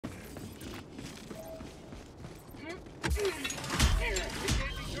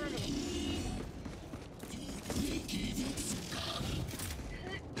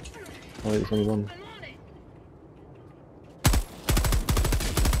Oh wait, there's only one.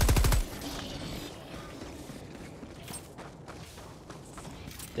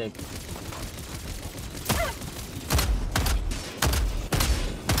 Dick.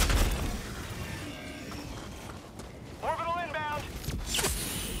 Orbital inbound.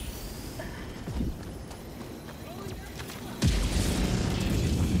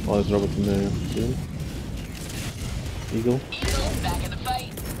 Oh, there's Robert in there. Soon. Eagle. Eagle, back in the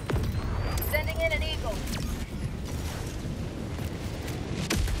fight. Sending in an eagle.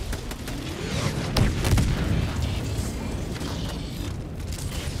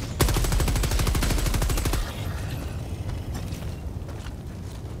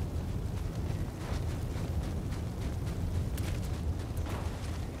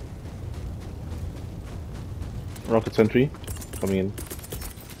 Rocket sentry coming in.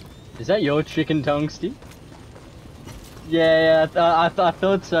 Is that your chicken tongsty? Yeah, I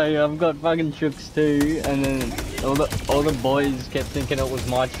thought so. I've got fucking chooks too, and then all the boys kept thinking it was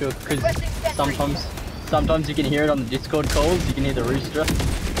my chook because sometimes you can hear it on the Discord calls. You can hear the rooster,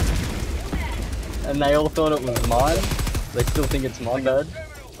 and they all thought it was mine. They still think it's my bird.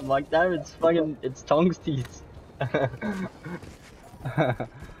 I'm like, no, it's Tongsty's.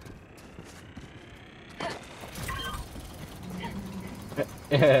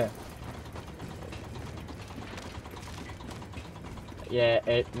 Yeah.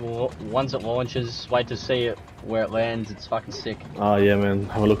 Yeah, once it launches, wait to see it where it lands, it's fucking sick. Ah yeah man,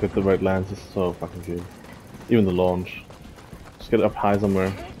 have a look at the where it lands, it's so fucking good. Even the launch. Just get it up high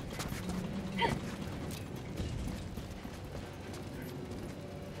somewhere.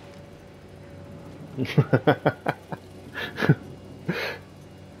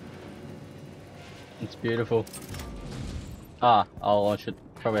 It's beautiful. Ah, I'll launch it.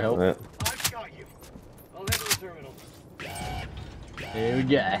 Probably help. Yeah. I've got you. I'll head to the terminal. Here we go.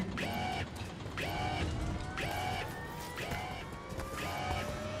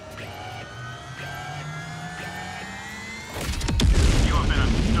 You have been a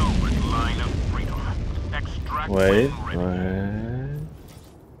stalwart line of freedom. Extract Wait.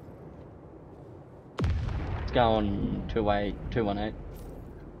 It's going 218.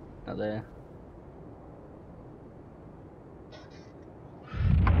 Out there.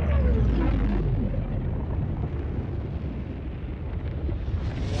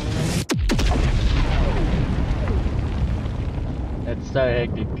 It's so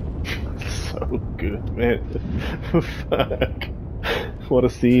hectic. So good, man. Fuck. What a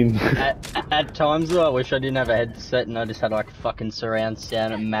scene. At times though, I wish I didn't have a headset and I just had like fucking surround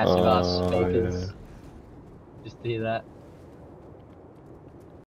sound and massive ass speakers. Yeah. Just to hear that.